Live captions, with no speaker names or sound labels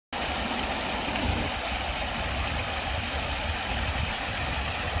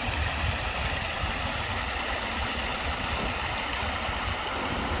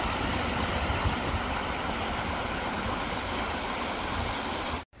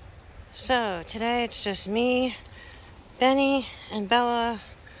So today it's just me, Benny, and Bella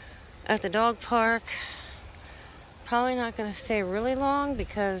at the dog park. Probably not going to stay really long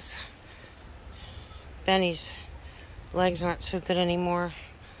because Benny's legs aren't so good anymore.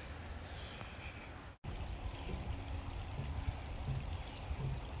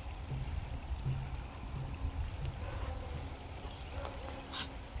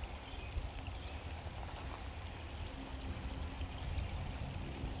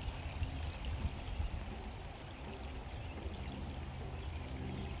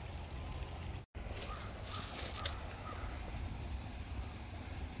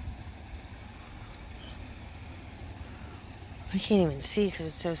 I can't even see because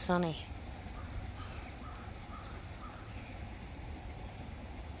it's so sunny.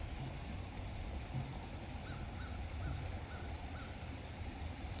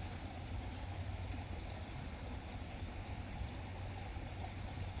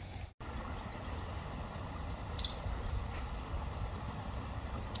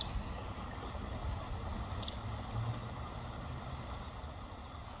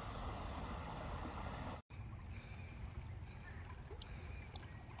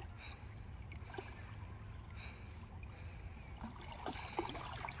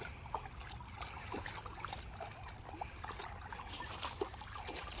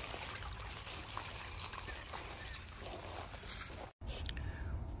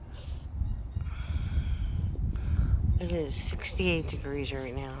 It is 68 degrees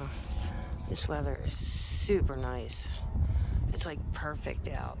right now. This weather is super nice. It's like perfect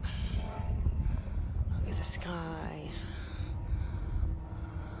out. Look at the sky.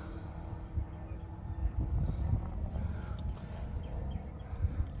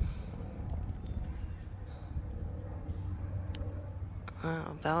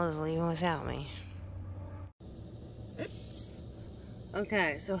 Well, Bella's leaving without me.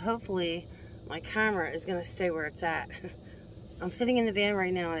 Okay, so hopefully my camera is going to stay where it's at. I'm sitting in the van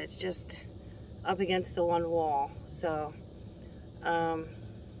right now and it's just up against the one wall. So,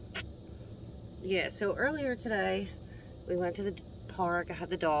 yeah, so earlier today we went to the park. I had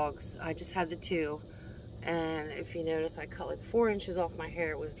the dogs. I just had the two. And if you notice, I cut like 4 inches off my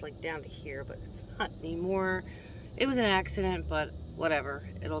hair. It was like down to here, but it's not anymore. It was an accident, but whatever.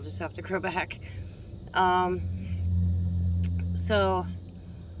 It'll just have to grow back. So,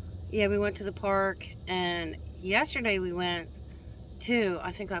 yeah, we went to the park, and yesterday we went to,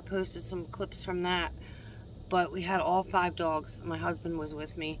 I think I posted some clips from that, but we had all 5 dogs. My husband was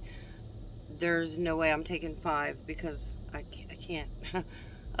with me. There's no way I'm taking 5 because I can't.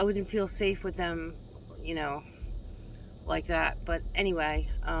 I wouldn't feel safe with them, you know, like that. But anyway,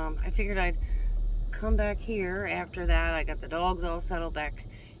 I figured I'd come back here after that. I got the dogs all settled back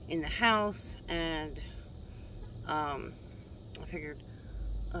in the house, and I figured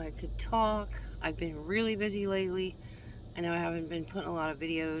I could talk. I've been really busy lately. I know I haven't been putting a lot of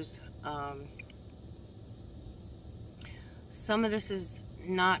videos. Some of this is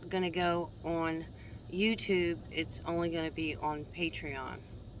not going to go on YouTube. It's only going to be on Patreon.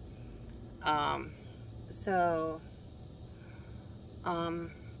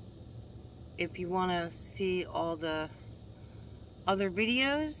 If you want to see all the other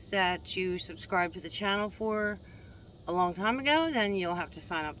videos that you subscribed to the channel for a long time ago, then you'll have to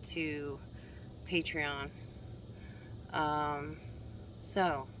sign up to Patreon.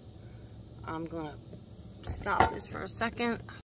 So I'm gonna stop this for a second.